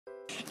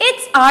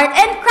It's art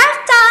and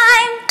craft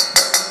time!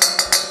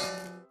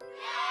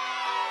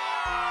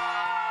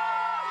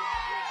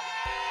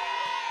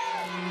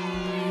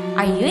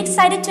 Are you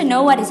excited to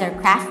know what is our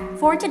craft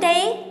for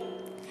today?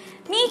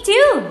 Me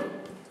too!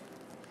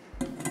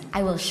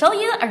 I will show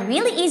you a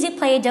really easy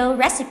Play-Doh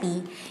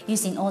recipe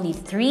using only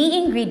 3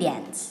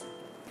 ingredients.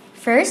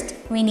 First,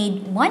 we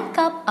need 1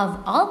 cup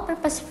of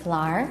all-purpose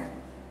flour,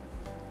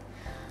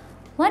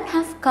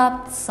 1/2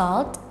 cup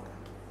salt,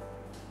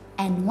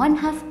 and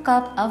 1/2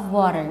 cup of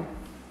water.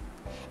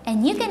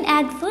 And you can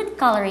add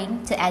food coloring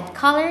to add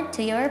color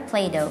to your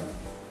Play-Doh.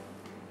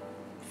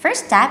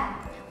 First step,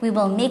 we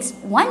will mix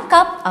 1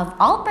 cup of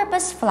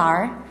all-purpose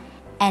flour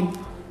and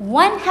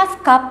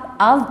 1/2 cup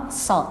of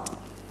salt.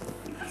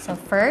 So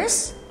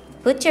first,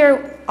 put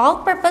your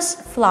all-purpose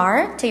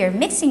flour to your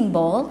mixing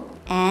bowl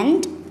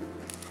and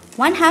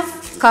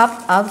 1/2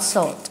 cup of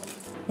salt.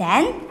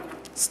 Then,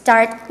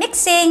 start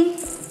mixing.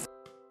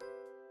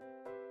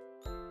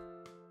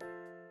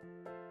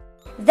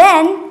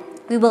 Then,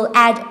 we will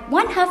add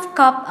 1/2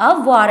 cup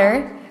of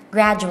water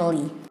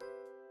gradually.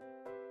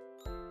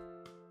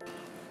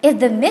 If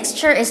the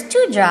mixture is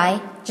too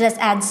dry, just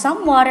add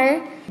some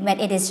water.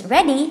 When it is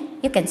ready,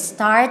 you can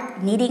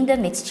start kneading the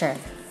mixture.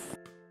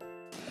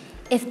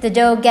 If the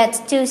dough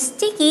gets too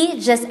sticky,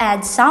 just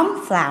add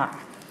some flour.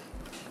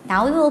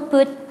 Now we will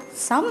put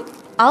some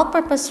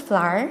all-purpose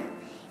flour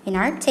in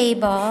our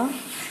table,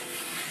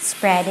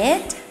 spread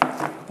it,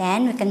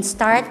 then we can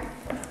start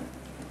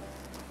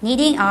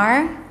kneading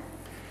our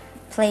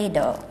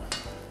Play-Doh.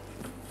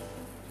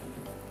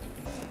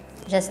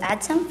 Just add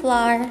some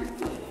flour.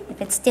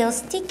 If it's still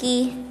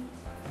sticky,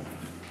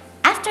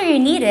 after you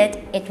knead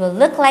it, it will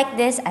look like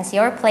this as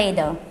your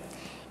Play-Doh.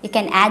 You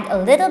can add a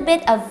little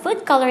bit of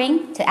food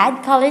coloring to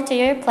add color to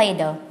your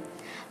Play-Doh.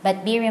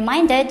 But be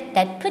reminded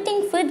that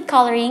putting food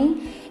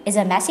coloring is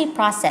a messy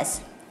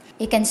process.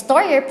 You can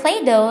store your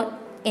Play-Doh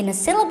in a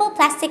sealable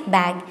plastic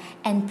bag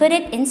and put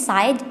it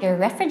inside your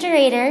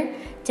refrigerator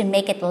to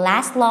make it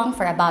last long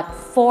for about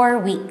 4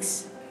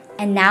 weeks.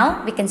 And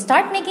now we can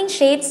start making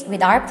shapes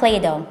with our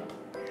Play-Doh.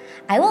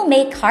 I will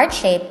make heart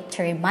shape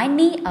to remind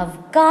me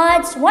of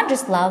God's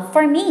wondrous love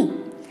for me.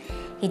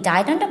 He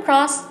died on the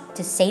cross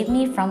to save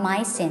me from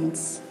my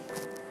sins.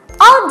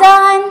 All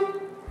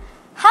done!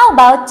 How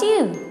about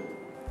you?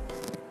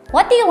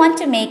 What do you want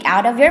to make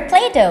out of your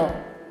Play-Doh?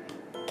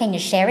 Can you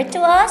share it to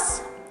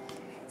us?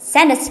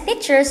 Send us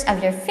pictures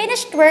of your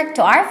finished work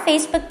to our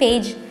Facebook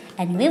page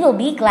and we will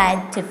be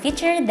glad to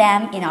feature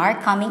them in our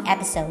coming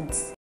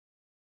episodes.